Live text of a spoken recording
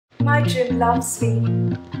My gym loves me.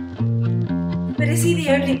 But is he the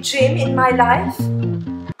only gym in my life?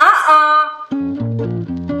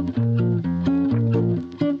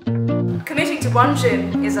 Committing to one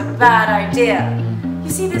gym is a bad idea. You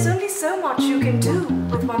see, there's only so much you can do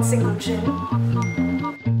with one single gym.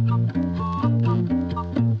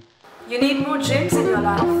 You need more gyms in your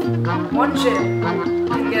life. One gym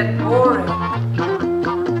can get boring.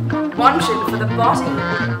 One gym for the body.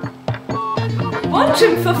 One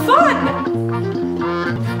gym for fun.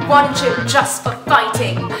 One gym just for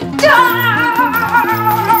fighting.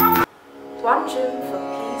 One gym for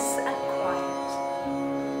peace and quiet.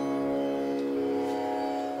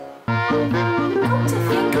 Come to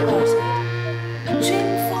think about it, a gym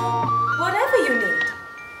for whatever you need.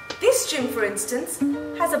 This gym, for instance,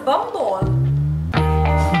 has a bum ball.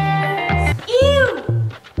 Ew!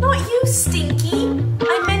 Not you, Stinky!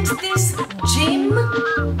 I meant this gym.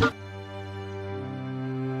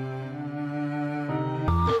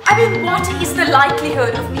 I mean, what is the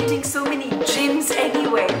likelihood of meeting so many gyms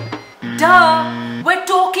anyway? Duh! We're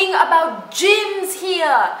talking about gyms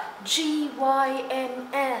here!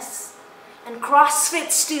 G-Y-M-S. And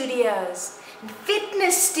CrossFit studios. And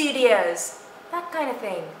fitness studios. That kind of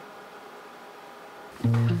thing.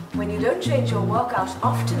 When you don't change your workout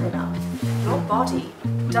often enough, your body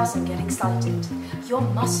doesn't get excited. Your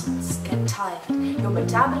muscles get tired. Your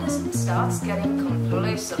metabolism starts getting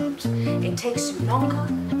complacent. It takes you longer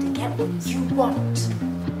to get what you want.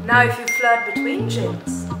 Now if you flirt between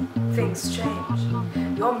gyms, things change.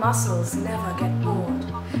 Your muscles never get bored.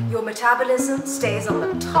 Your metabolism stays on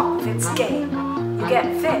the top of its game. You get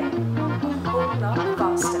fit a whole lot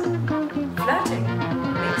faster. Flirting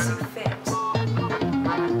makes you fit.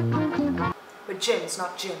 With gyms,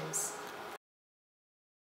 not gyms.